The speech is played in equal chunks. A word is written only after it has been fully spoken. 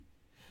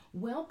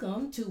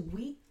Welcome to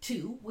week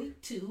two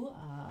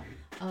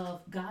of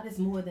God is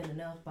More Than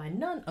Enough by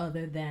none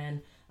other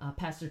than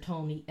Pastor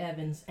Tony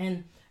Evans.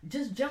 And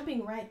just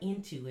jumping right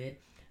into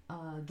it,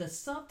 the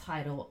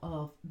subtitle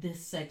of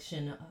this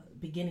section,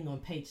 beginning on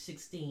page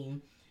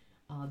 16,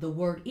 the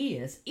word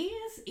is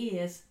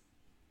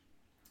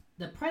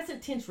the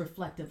present tense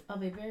reflective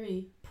of a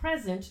very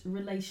present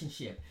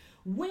relationship.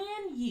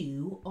 When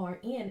you are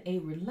in a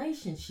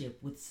relationship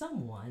with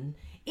someone,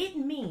 it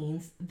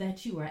means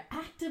that you are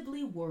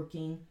actively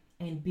working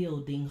and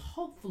building,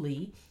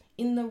 hopefully,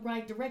 in the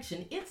right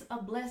direction. It's a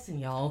blessing,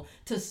 y'all,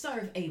 to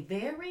serve a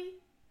very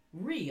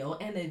real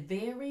and a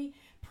very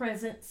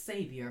present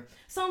Savior.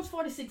 Psalms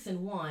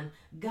 46:1,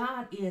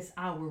 God is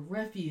our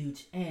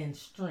refuge and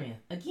strength.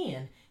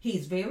 Again,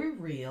 He's very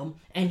real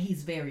and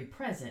He's very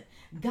present.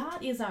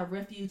 God is our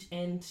refuge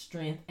and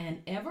strength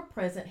and ever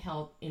present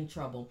help in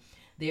trouble.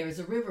 There is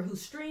a river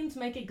whose streams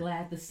make it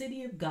glad, the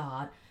city of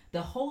God,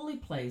 the holy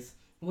place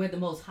where the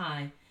Most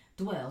High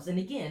dwells. And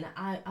again,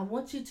 I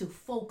want you to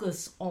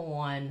focus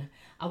on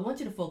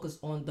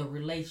the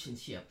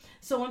relationship.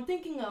 So I'm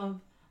thinking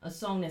of a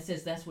song that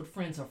says that's what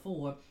friends are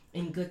for,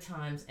 in good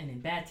times and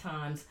in bad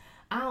times.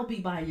 I'll be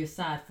by your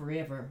side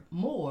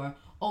forevermore.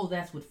 Oh,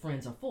 that's what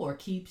friends are for.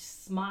 Keep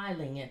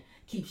smiling and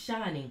keep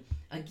shining.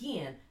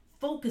 Again,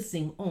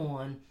 focusing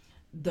on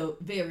the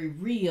very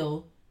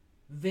real,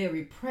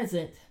 very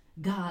present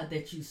God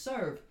that you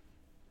serve.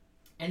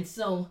 And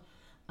so,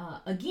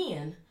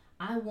 again,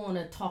 I want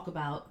to talk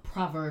about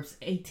Proverbs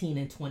 18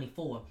 and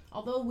 24.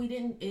 Although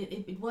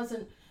it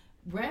wasn't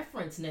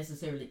referenced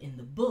necessarily in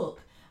the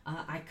book,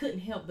 I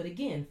couldn't help but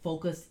again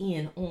focus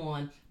in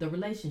on the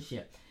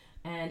relationship.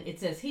 And it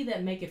says, he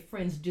that maketh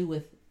friends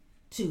doeth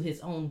to his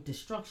own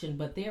destruction,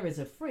 but there is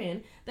a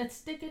friend that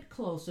sticketh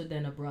closer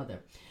than a brother.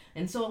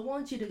 And so I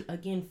want you to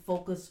again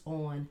focus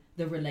on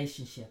the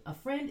relationship. A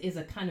friend is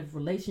a kind of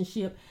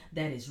relationship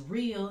that is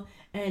real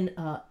and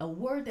a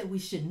word that we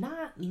should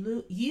not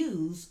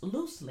use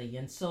loosely.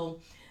 And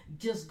so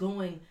just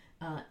going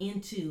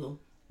into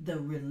the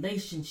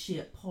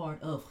relationship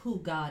part of who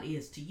God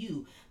is to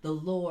you. The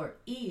Lord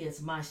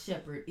is my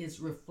shepherd is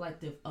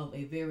reflective of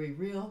a very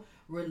real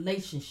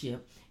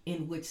relationship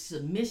in which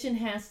submission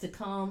has to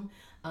come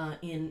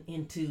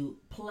into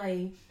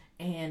play,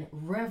 and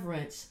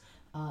reverence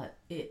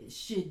it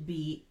should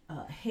be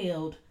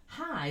held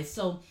high.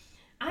 So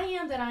I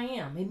am that I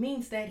am. It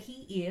means that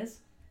He is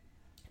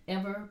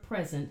ever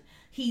present.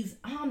 He's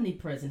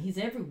omnipresent. He's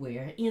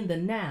everywhere in the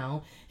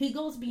now. He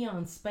goes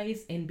beyond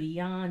space and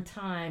beyond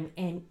time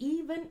and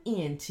even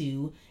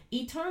into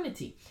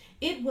eternity.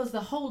 It was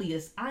the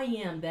holiest I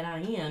am that I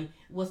am,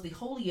 was the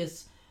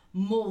holiest,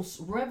 most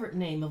reverent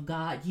name of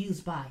God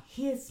used by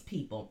His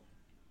people.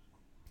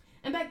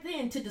 And back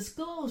then, to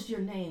disclose your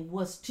name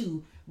was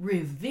to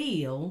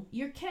reveal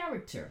your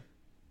character.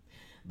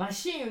 By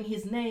sharing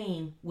His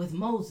name with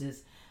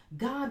Moses,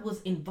 God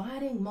was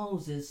inviting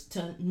Moses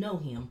to know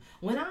Him.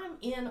 When I'm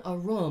in a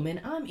room and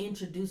I'm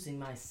introducing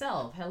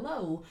myself,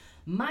 hello,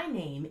 my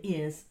name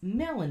is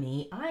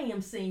Melanie. I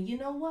am saying, you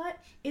know what?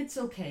 It's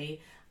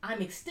okay.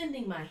 I'm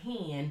extending my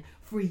hand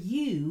for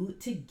you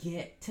to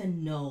get to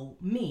know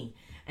me.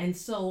 And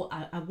so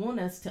I want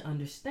us to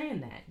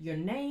understand that your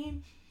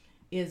name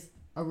is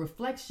a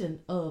reflection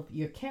of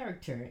your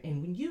character.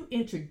 And when you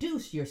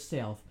introduce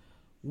yourself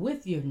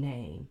with your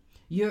name,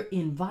 you're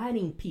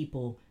inviting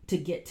people to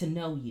get to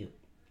know you.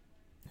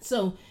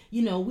 So,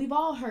 we've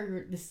all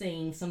heard the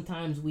saying,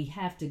 sometimes we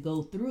have to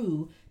go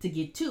through to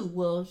get to.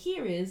 Well,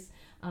 here is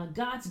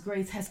God's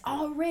grace has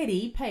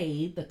already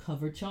paid the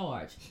cover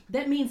charge.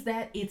 That means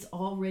that it's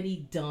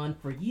already done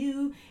for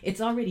you.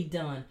 It's already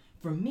done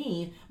for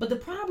me. But the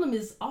problem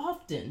is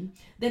often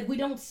that we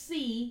don't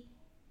see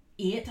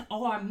it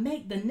or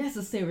make the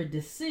necessary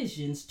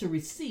decisions to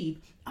receive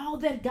all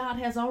that God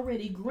has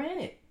already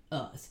granted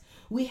us.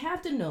 We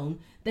have to know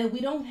that we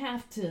don't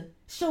have to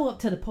show up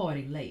to the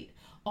party late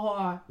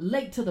or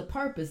late to the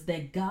purpose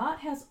that God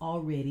has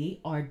already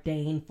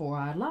ordained for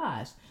our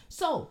lives.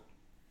 So,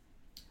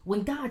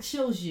 when God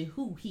shows you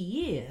who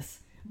He is,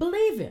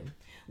 believe Him.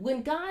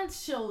 When God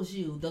shows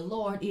you the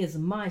Lord is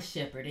my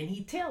shepherd and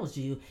He tells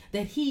you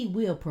that He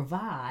will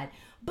provide,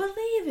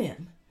 believe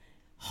Him.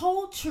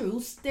 Hold true,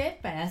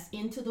 steadfast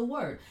into the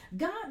word.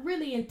 God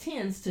really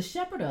intends to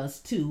shepherd us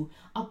to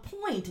a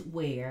point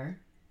where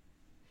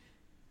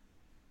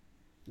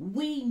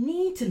we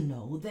need to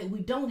know that we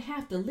don't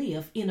have to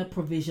live in a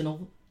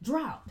provisional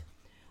drought.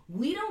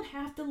 We don't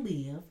have to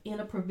live in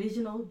a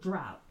provisional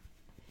drought.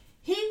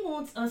 He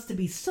wants us to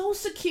be so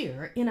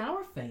secure in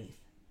our faith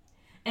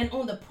and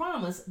on the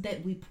promise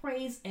that we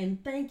praise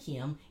and thank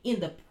Him in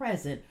the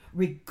present,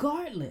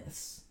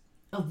 regardless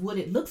of what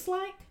it looks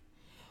like,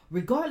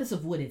 regardless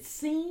of what it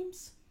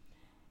seems,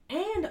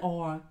 and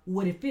or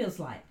what it feels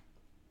like.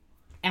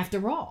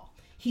 After all,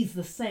 He's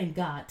the same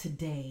God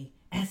today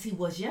as He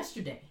was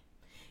yesterday.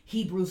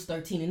 Hebrews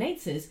 13:8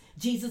 says,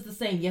 Jesus the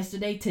same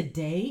yesterday,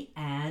 today,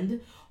 and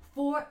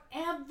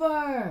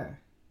forever.